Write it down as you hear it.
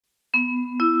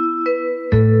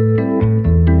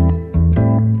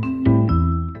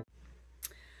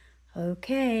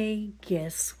Okay,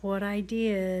 guess what I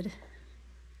did?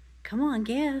 Come on,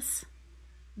 guess.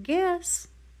 Guess.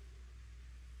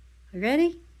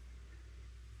 Ready?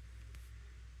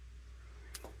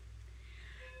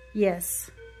 Yes,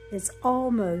 it's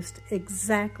almost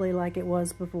exactly like it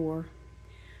was before.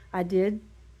 I did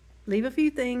leave a few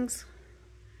things.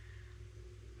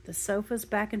 The sofa's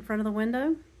back in front of the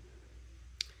window.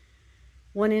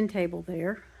 One end table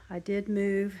there. I did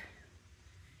move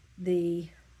the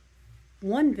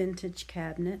one vintage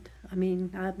cabinet. I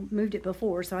moved it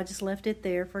before, so I just left it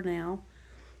there for now.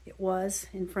 It was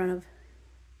in front of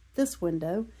this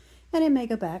window, and it may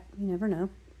go back, you never know.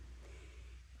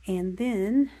 And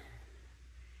then,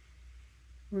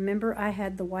 remember I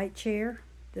had the white chair,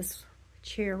 this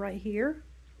chair right here.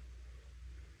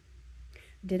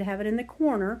 Did have it in the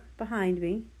corner behind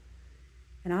me,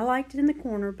 and I liked it in the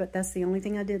corner, but that's the only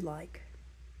thing I did like.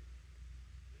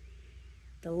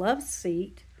 The love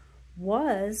seat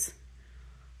was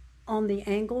on the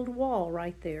angled wall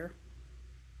right there.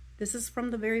 This is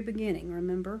from the very beginning,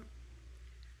 remember?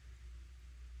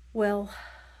 Well,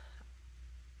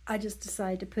 I just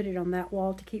decided to put it on that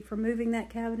wall to keep from moving that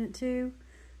cabinet too,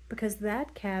 because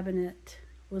that cabinet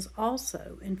was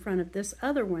also in front of this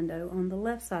other window on the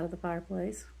left side of the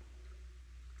fireplace.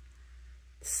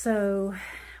 So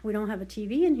we don't have a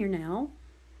TV in here now.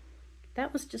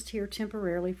 That was just here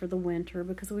temporarily for the winter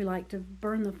because we like to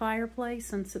burn the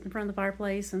fireplace and sit in front of the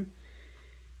fireplace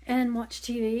and watch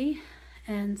TV.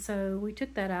 And so we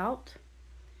took that out.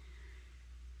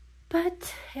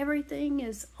 But everything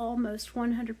is almost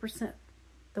 100%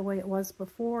 the way it was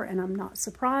before, and I'm not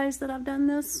surprised that I've done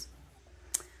this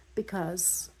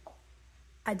because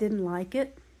I didn't like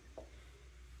it,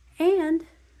 and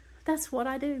that's what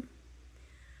I do.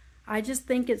 I just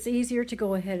think it's easier to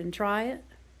go ahead and try it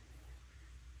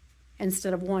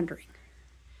instead of wondering.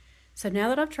 So now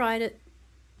that I've tried it,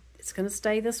 it's going to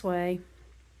stay this way.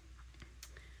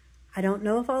 I don't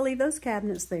know if I'll leave those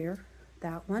cabinets there,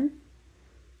 that one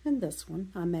and this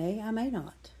one. I may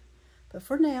not. But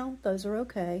for now, those are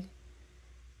okay.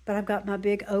 But I've got my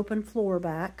big open floor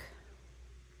back.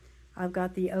 I've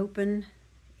got the open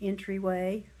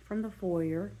entryway from the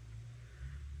foyer.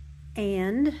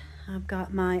 And I've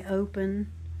got my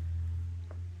open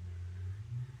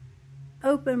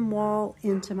wall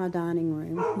into my dining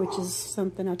room, which is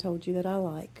something I told you that I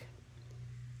like.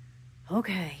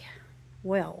 Okay,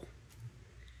 well,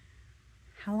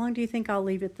 how long do you think I'll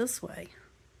leave it this way?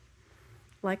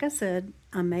 Like I said,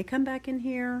 I may come back in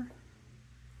here.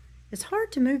 It's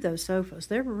hard to move those sofas.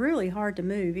 They're really hard to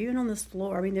move, even on this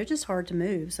floor. I mean, they're just hard to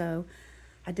move. So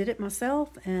I did it myself,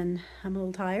 and I'm a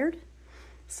little tired.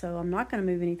 So I'm not going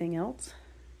to move anything else.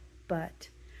 But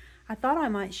I thought I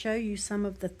might show you some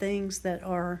of the things that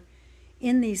are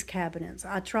in these cabinets.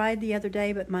 I tried the other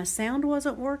day, but my sound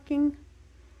wasn't working.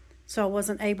 So I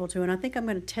wasn't able to. And I think I'm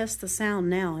going to test the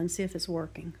sound now and see if it's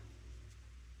working.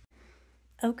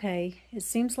 Okay, it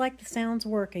seems like the sound's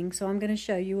working, so I'm going to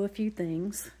show you a few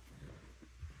things.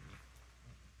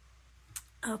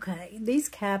 Okay, these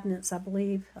cabinets, I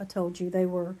believe I told you,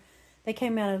 they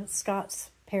came out of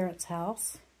Scott's parents'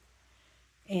 house,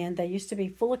 and they used to be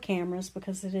full of cameras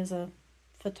because it is a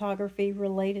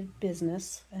photography-related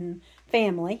business and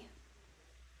family.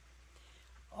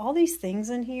 All these things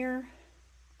in here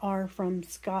are from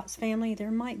Scott's family.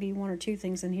 There might be one or two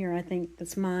things in here I think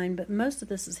that's mine, but most of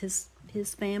this is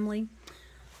his family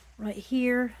right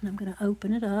here. And I'm going to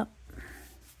open it up.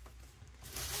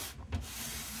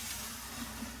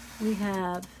 We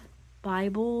have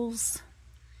Bibles,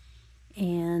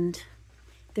 and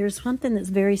there's something that's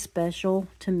very special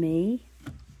to me,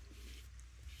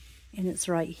 and it's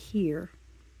right here.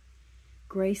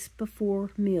 Grace Before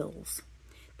Meals.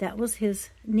 That was his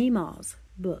Nema's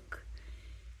book.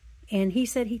 And he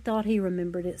said he thought he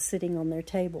remembered it sitting on their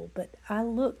table. But I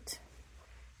looked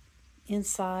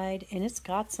inside, and it's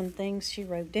got some things she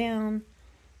wrote down.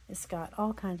 It's got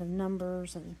all kinds of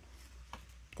numbers and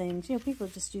things. You know, people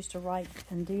just used to write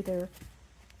and do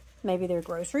maybe their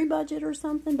grocery budget or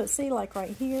something. But see, like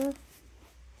right here,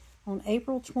 on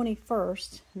April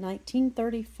 21st,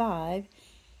 1935,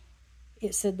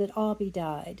 it said that Abby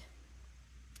died.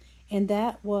 And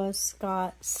that was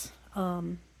Scott's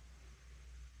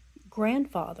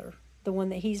grandfather, the one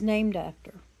that he's named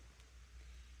after.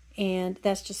 And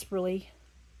that's just really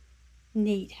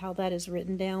neat how that is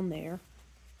written down there.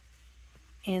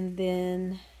 And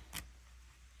then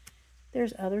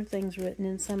there's other things written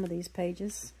in some of these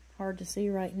pages. Hard to see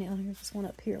right now. Here's this one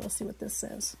up here. Let's see what this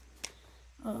says.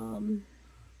 See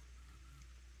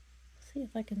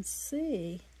if I can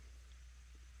see.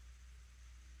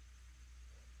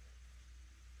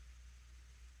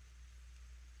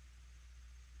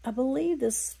 I believe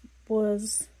this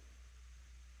was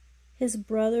his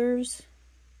brother's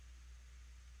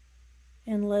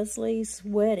and Leslie's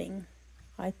wedding,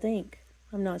 I think.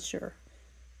 I'm not sure.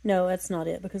 No, that's not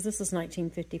it, because this is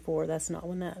 1954. That's not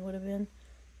when that would have been.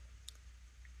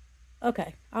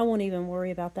 Okay, I won't even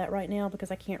worry about that right now because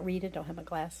I can't read it. Don't have my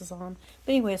glasses on.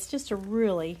 But anyway, it's just a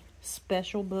really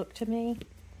special book to me.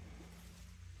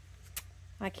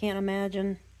 I can't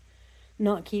imagine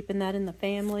not keeping that in the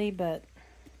family, but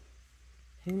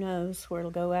who knows where it'll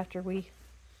go after we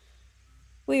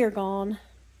are gone.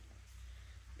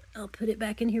 I'll put it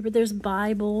back in here, but there's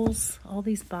Bibles, all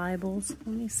these Bibles.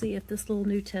 Let me see if this little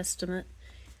New Testament,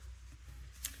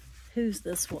 whose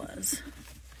this was.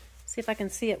 See if I can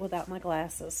see it without my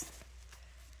glasses.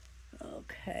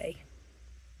 Okay.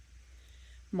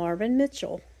 Marvin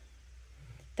Mitchell.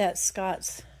 That's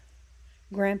Scott's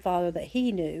grandfather that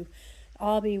he knew.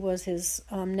 Aubie was his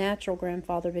natural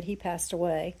grandfather, but he passed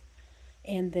away.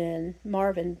 And then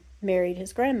Marvin married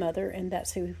his grandmother, and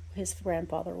that's who his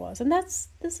grandfather was. And this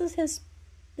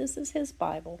is his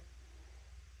Bible.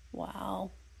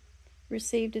 Wow.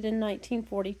 Received it in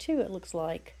 1942, it looks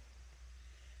like.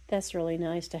 That's really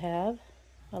nice to have.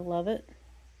 I love it.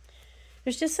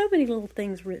 There's just so many little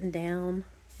things written down,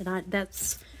 and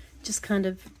that's just kind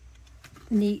of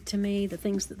neat to me, the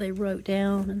things that they wrote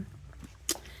down.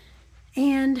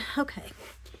 And okay.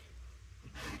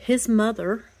 His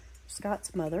mother,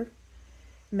 Scott's mother,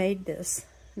 made this.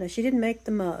 No, she didn't make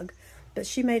the mug, but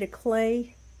she made a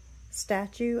clay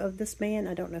statue of this man.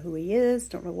 I don't know who he is,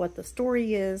 don't know what the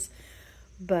story is,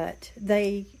 but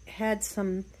they had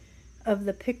some of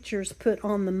the pictures put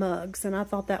on the mugs, and I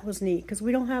thought that was neat because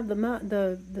we don't have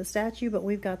the statue, but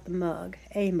we've got the mug,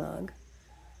 a mug.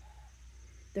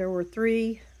 There were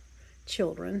 3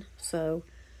 children, so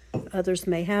others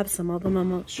may have some of them, I'm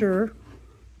not sure.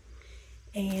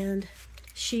 And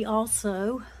she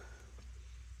also,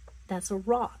 that's a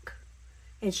rock,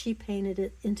 and she painted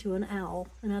it into an owl,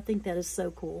 and I think that is so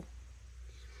cool.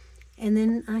 And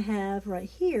then I have right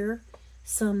here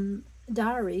some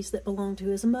diaries that belong to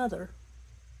his mother,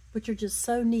 which are just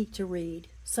so neat to read,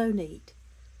 so neat.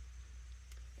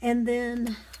 And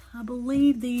then I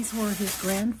believe these were his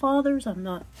grandfather's.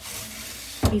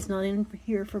 He's not in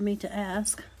here for me to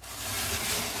ask,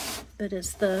 but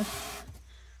it's I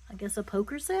guess a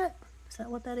poker set. Is that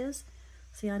what that is?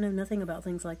 See, I know nothing about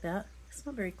things like that. It's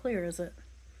not very clear, is it?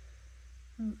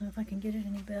 I don't know if I can get it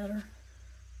any better.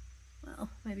 Well,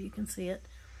 maybe you can see it.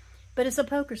 But it's a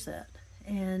poker set,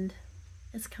 and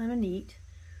it's kind of neat.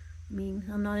 I mean,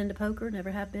 I'm not into poker,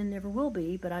 never have been, never will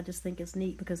be, but I just think it's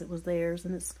neat because it was theirs,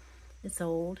 and it's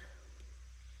old.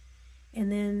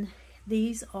 And then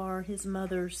these are his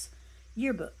mother's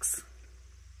yearbooks,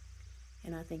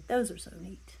 and I think those are so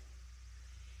neat.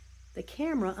 The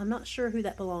camera, I'm not sure who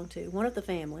that belonged to. One of the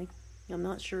family. I'm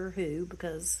not sure who,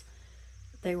 because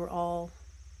they were all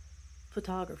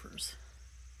photographers.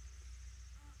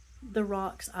 The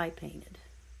rocks I painted.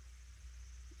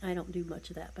 I don't do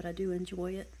much of that, but I do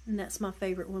enjoy it. And that's my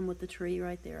favorite one with the tree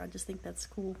right there. I just think that's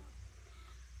cool.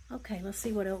 Okay, let's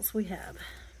see what else we have.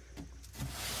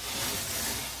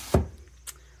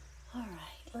 All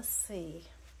right, let's see.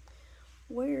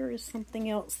 Where is something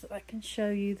else that I can show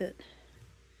you that...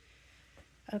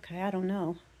 Okay, I don't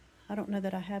know. I don't know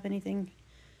that I have anything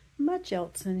much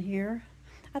else in here.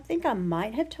 I think I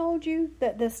might have told you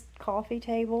that this coffee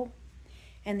table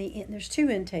and there's 2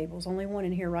 end tables, only one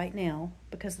in here right now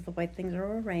because of the way things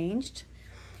are arranged.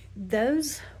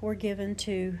 Those were given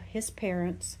to his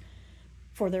parents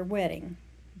for their wedding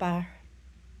by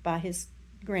his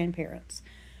grandparents.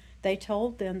 They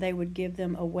told them they would give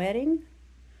them a wedding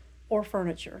or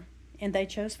furniture, and they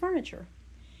chose furniture.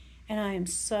 And I am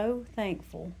so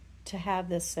thankful to have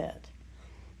this set.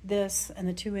 This and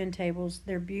the 2 end tables,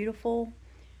 they're beautiful,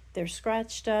 they're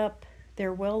scratched up,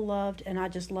 they're well loved, and I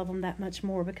just love them that much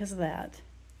more because of that.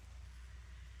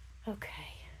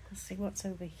 Okay, let's see what's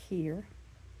over here.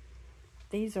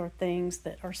 These are things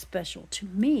that are special to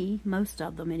me, most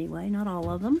of them anyway, not all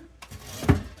of them.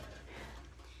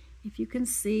 If you can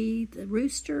see the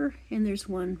rooster, and there's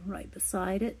one right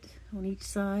beside it on each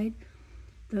side.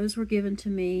 Those were given to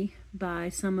me by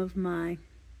some of my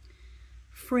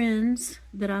friends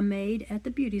that I made at the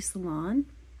beauty salon.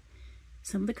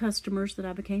 Some of the customers that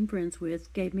I became friends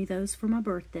with gave me those for my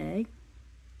birthday.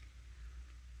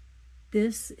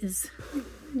 This is,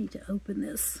 I need to open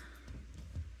this.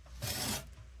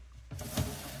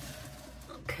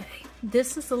 Okay,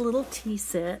 this is a little tea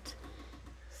set.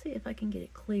 Let's see if I can get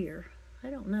it clear. I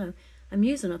don't know. I'm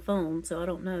using a phone, so I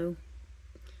don't know.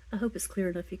 I hope it's clear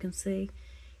enough you can see.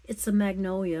 It's a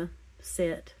magnolia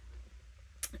set,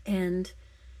 and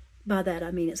By that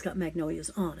I mean it's got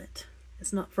magnolias on it.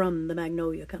 It's not from the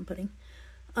Magnolia Company.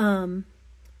 One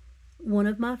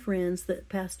of my friends that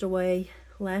passed away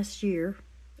last year,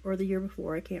 or the year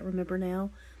before, I can't remember now,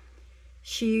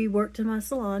 she worked in my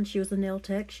salon. She was a nail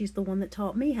tech. She's the one that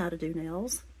taught me how to do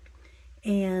nails.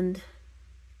 And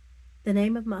the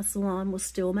name of my salon was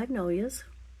still Magnolias.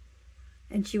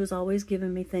 And she was always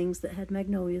giving me things that had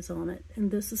magnolias on it.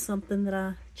 And this is something that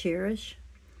I cherish.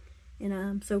 And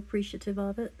I'm so appreciative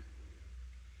of it.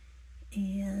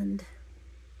 And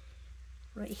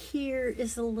right here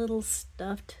is a little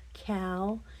stuffed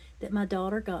cow that my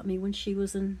daughter got me when she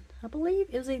was in, I believe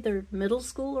it was either middle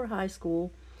school or high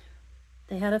school.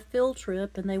 They had a field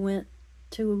trip and they went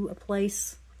to a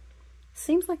place,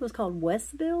 seems like it was called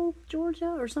Westville,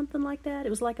 Georgia or something like that. It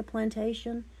was like a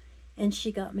plantation, and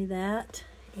she got me that.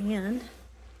 And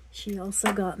she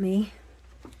also got me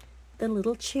the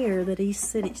little chair that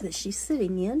she's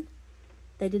sitting in.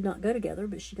 They did not go together,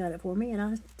 but she got it for me, and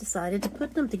I decided to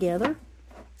put them together.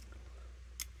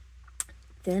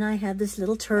 Then I have this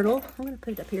little turtle. I'm going to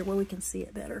put it up here where we can see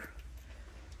it better.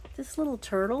 This little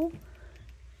turtle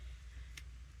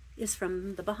is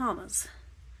from the Bahamas.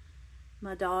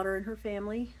 My daughter and her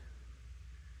family.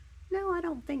 No, I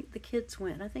don't think the kids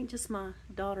went. I think just my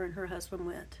daughter and her husband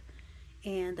went.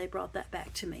 And they brought that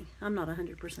back to me. I'm not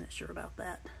 100% sure about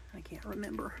that. I can't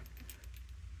remember.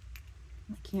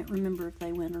 I can't remember if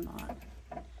they went or not.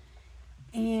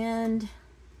 And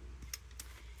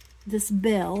this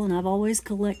bell, and I've always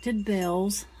collected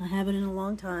bells. I haven't in a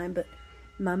long time, but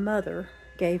my mother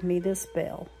gave me this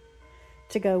bell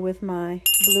to go with my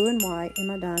blue and white in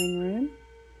my dining room.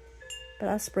 But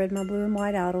I spread my blue and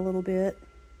white out a little bit.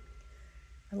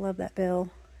 I love that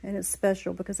bell, and it's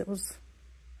special because it was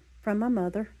from my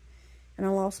mother, and I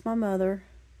lost my mother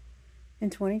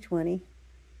in 2020.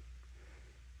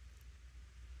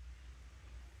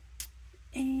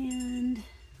 And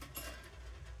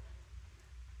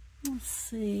let's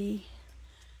see,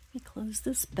 let me close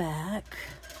this back.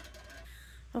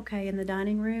 Okay, in the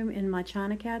dining room, in my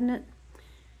china cabinet,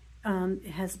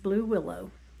 it has blue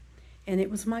willow, and it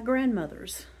was my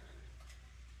grandmother's,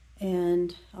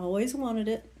 and I always wanted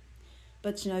it.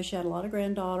 But, you know, she had a lot of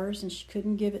granddaughters, and she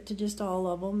couldn't give it to just all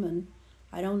of them. And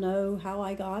I don't know how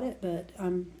I got it, but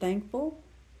I'm thankful.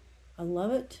 I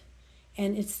love it.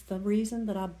 And it's the reason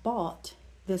that I bought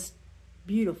this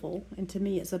beautiful, and to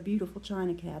me it's a beautiful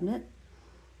china cabinet.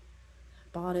 I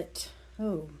bought it,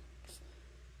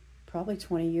 probably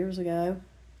 20 years ago.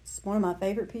 It's one of my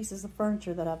favorite pieces of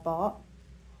furniture that I've bought.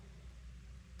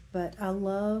 But I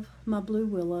love my blue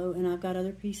willow, and I've got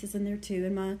other pieces in there too.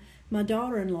 And my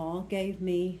daughter-in-law gave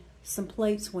me some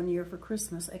plates one year for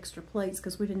Christmas, extra plates,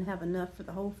 because we didn't have enough for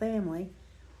the whole family.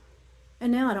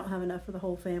 And now I don't have enough for the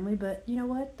whole family, but you know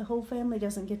what? The whole family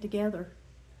doesn't get together.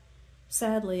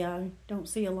 Sadly, I don't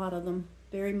see a lot of them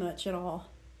very much at all.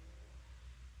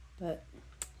 But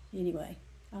anyway,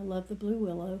 I love the blue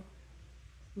willow.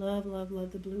 Love, love,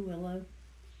 love the blue willow.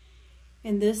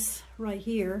 And this right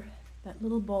here, that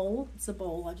little bowl, it's a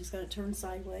bowl, I just got it turned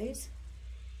sideways,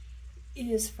 it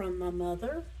is from my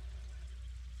mother.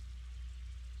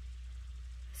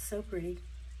 So pretty.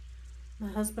 My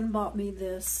husband bought me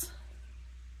this,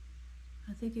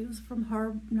 I think it was from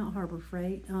not Harbor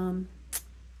Freight, I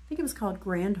think it was called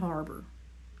Grand Harbor,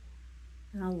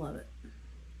 and I love it.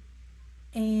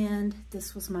 And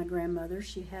this was my grandmother.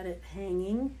 She had it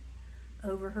hanging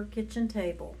over her kitchen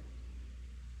table,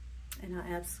 and I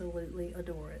absolutely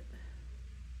adore it.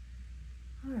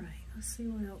 All right, let's see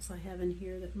what else I have in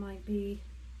here that might be,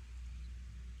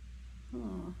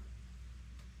 oh,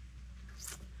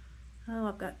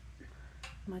 I've got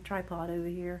my tripod over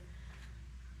here.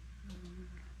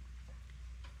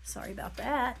 Sorry about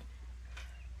that.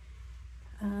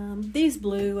 These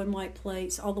blue and white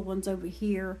plates, all the ones over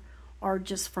here, are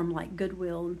just from like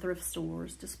Goodwill and thrift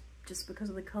stores, just because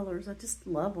of the colors. I just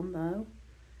love them though.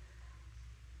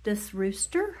 This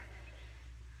rooster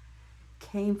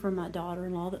came from my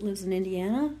daughter-in-law that lives in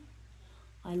Indiana.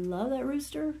 I love that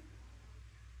rooster.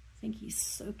 I think he's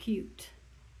so cute.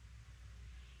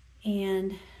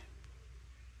 And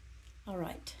all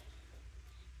right,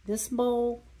 this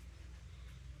bowl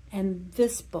and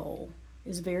this bowl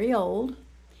is very old.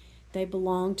 They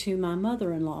belong to my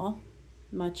mother-in-law,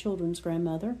 my children's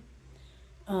grandmother.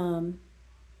 I'm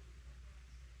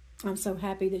so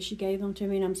happy that she gave them to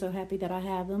me, and I'm so happy that I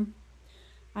have them.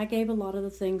 I gave a lot of the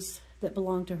things that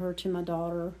belonged to her to my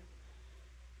daughter,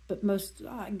 but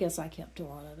I guess I kept a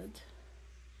lot of it.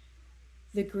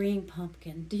 The green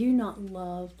pumpkin. Do you not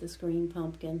love this green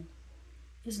pumpkin?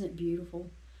 Isn't it beautiful?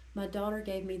 My daughter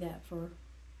gave me that for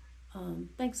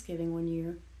Thanksgiving one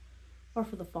year. or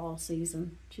for the fall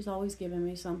season. She's always giving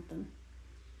me something.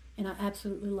 And I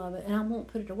absolutely love it. And I won't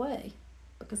put it away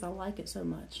because I like it so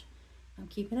much. I'm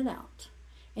keeping it out.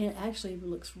 And it actually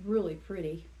looks really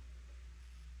pretty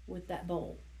with that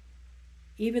bowl.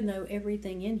 Even though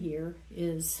everything in here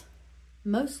is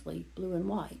mostly blue and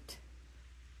white.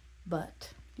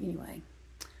 But anyway,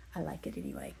 I like it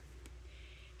anyway.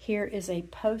 Here is a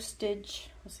postage,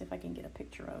 let's see if I can get a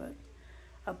picture of it.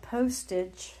 A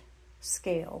postage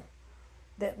scale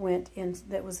that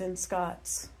was in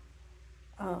Scott's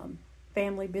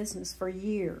family business for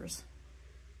years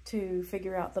to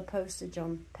figure out the postage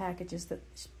on packages,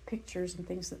 pictures and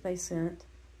things that they sent.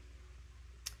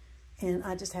 And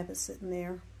I just have it sitting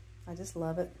there. I just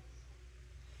love it.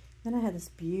 Then I have this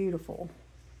beautiful,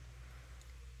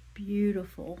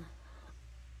 beautiful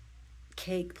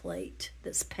cake plate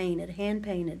that's painted, hand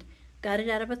painted. Got it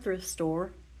out of a thrift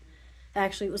store.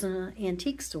 Actually, it was in an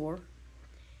antique store.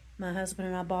 My husband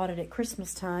and I bought it at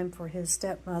Christmas time for his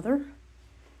stepmother.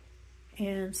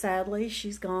 And sadly,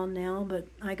 she's gone now, but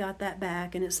I got that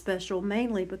back, and it's special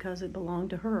mainly because it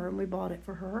belonged to her, and we bought it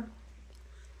for her.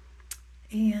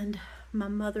 And my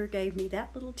mother gave me that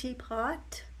little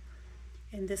teapot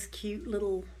and this cute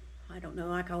little, I don't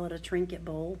know, I call it a trinket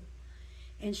bowl.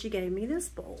 And she gave me this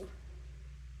bowl.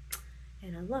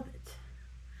 And I love it.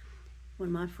 One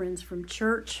of my friends from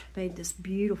church made this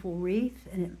beautiful wreath,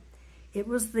 and it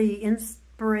was the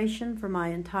inspiration for my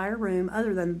entire room,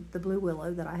 other than the blue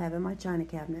willow that I have in my china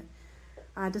cabinet.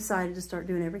 I decided to start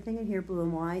doing everything in here blue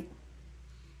and white.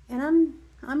 And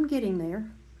I'm getting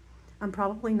there. I'm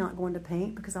probably not going to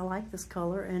paint because I like this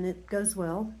color and it goes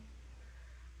well.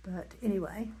 But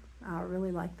anyway, I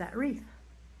really like that wreath.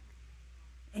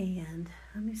 And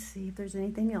let me see if there's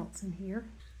anything else in here.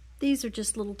 These are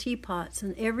just little teapots,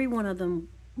 and every one of them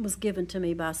was given to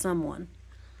me by someone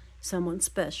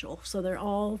special. So they're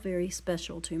all very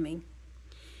special to me.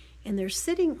 And they're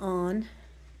sitting on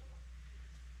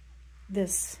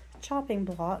this chopping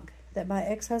block that my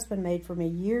ex-husband made for me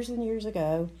years and years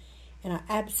ago, and I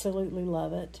absolutely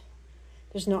love it.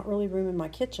 There's not really room in my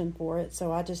kitchen for it,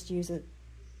 so I just use it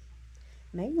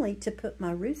mainly to put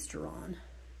my rooster on.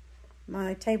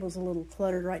 My table's a little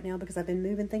cluttered right now because I've been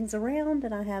moving things around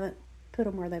and I haven't put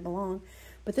them where they belong.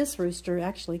 But this rooster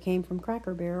actually came from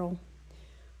Cracker Barrel.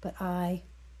 But I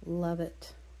love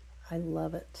it. I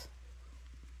love it.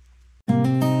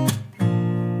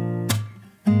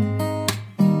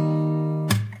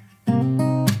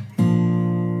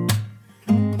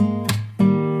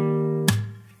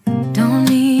 Don't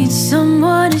need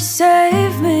someone to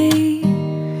save me,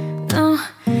 no,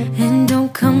 and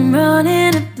don't come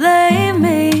running to blame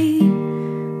me.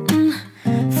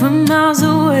 From miles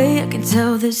away I can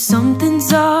tell that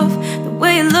something's off. The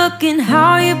way you look and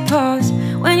how you pause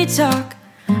when you talk,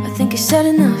 I think I said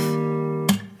enough.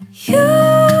 You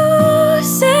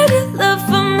said your love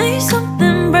for me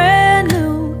something brand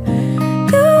new.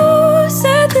 You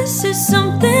said this is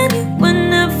something you would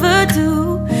never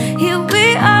do. Here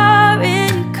we are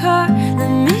in your car, let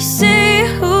me see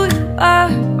who you are,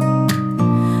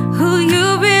 who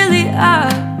you really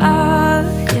are,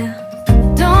 yeah.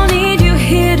 Don't need you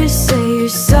here to say you're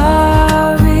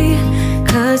sorry,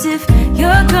 'cause if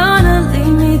you're gonna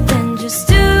leave me, then just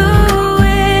do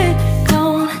it.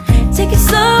 Don't take it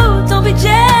slow, don't be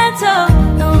gentle,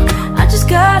 no, I just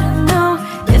gotta know.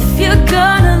 If you're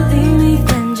gonna leave me,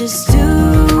 then just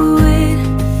do it.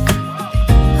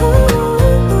 Ooh.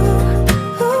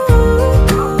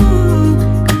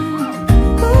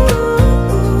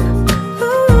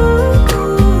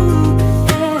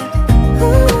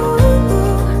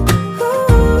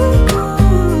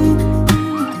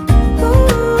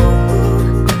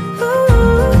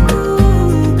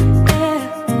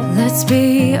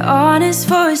 Be honest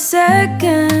for a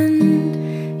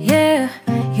second, yeah.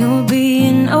 You're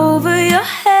being over your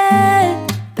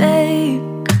head,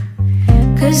 babe,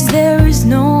 'cause there is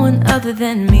no one other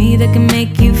than me that can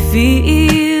make you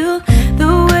feel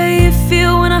the way you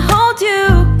feel when I hold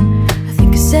you. I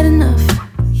think I said enough.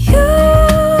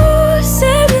 You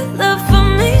said your love for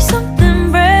me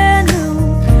something brand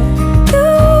new.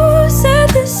 You said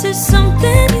this is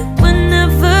something you would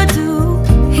never do.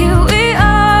 Here we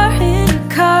are,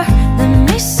 let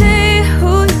me see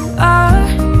who you are,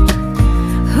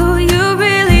 who you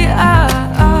really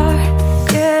are,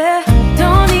 yeah.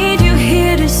 Don't need you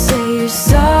here to say you're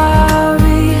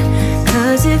sorry,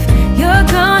 'cause if you're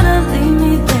gonna leave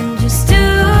me, then just do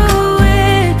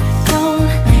it. Don't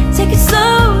take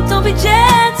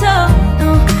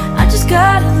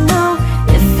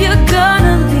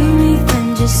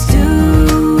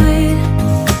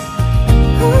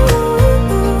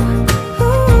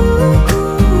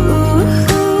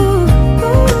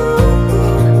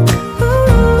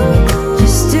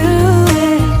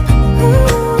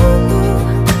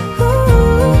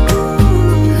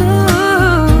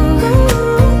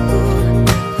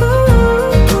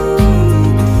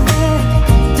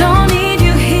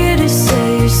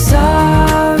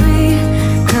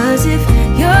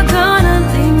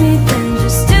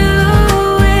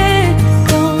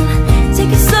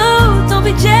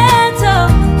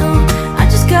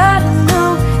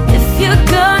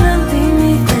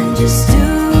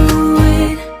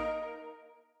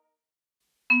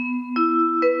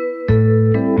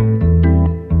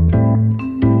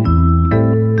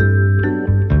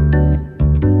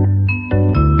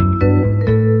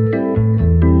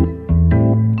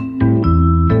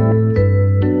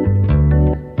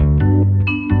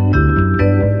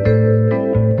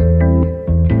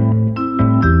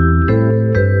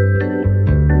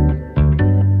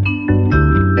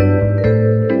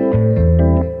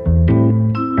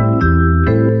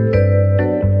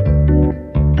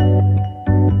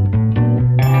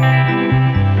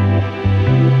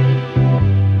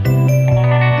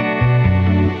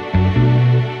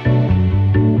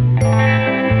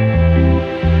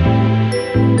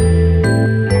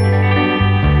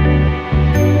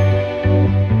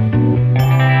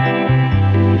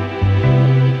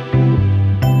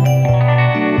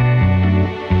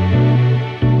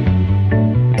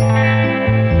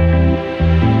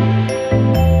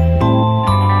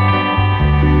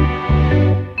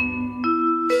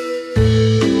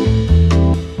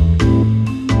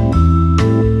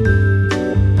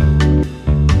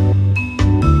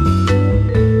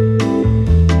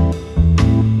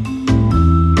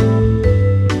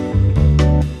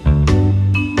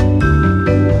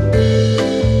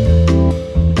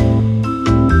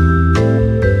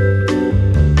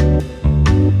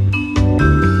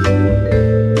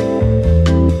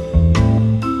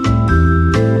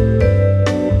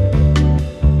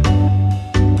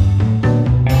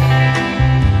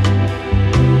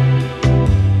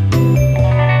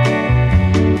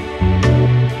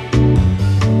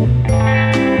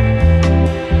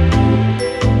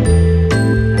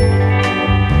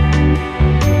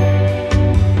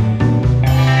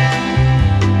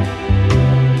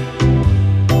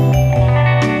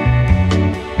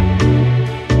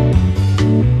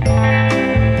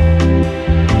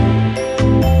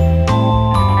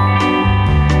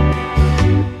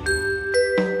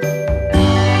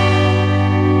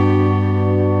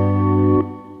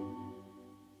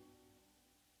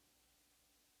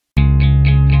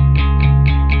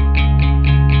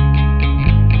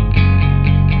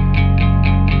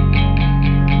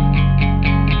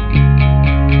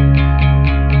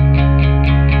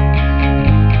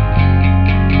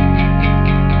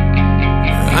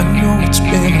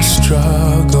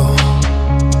struggle.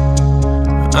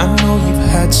 I know you've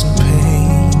had some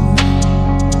pain.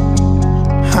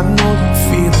 I know you're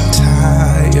feeling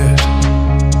tired,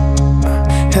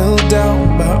 held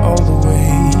down by all the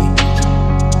weight.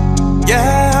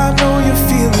 Yeah, I know you're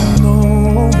feeling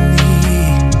lonely.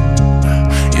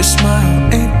 Your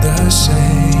smile ain't the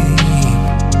same.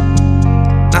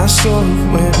 Not sure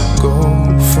where to go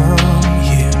from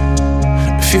here.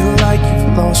 Feel like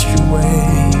you've lost your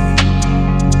way.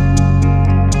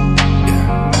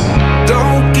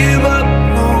 Don't give up,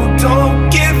 no, don't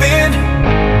give in.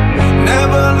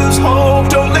 Never lose hope,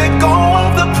 don't let go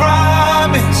of the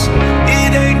promise.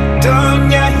 It ain't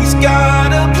done, yeah, he's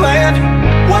got a plan.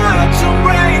 Watch him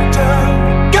rain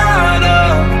down, got a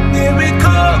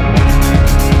miracle.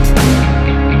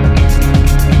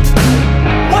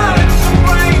 Watch him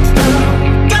rain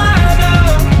down, got a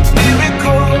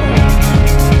miracle.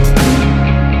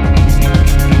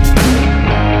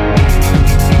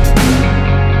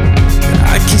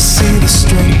 I can see the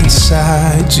strength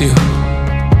inside you.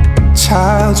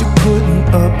 Child, you're putting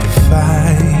up a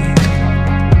fight.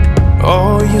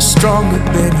 Oh, you're stronger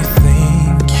than you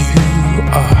think you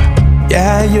are.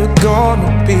 Yeah, you're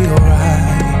gonna be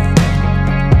alright.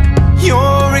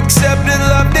 You're accepted,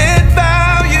 loved and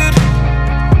valued.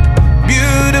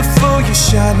 Beautiful, you're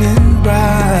shining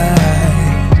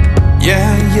bright.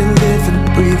 Yeah, you're living,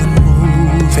 breathing,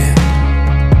 moving.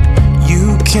 You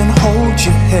can hold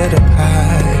your head up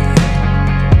high.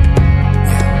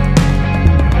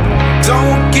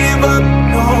 Don't give up,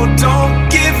 no, don't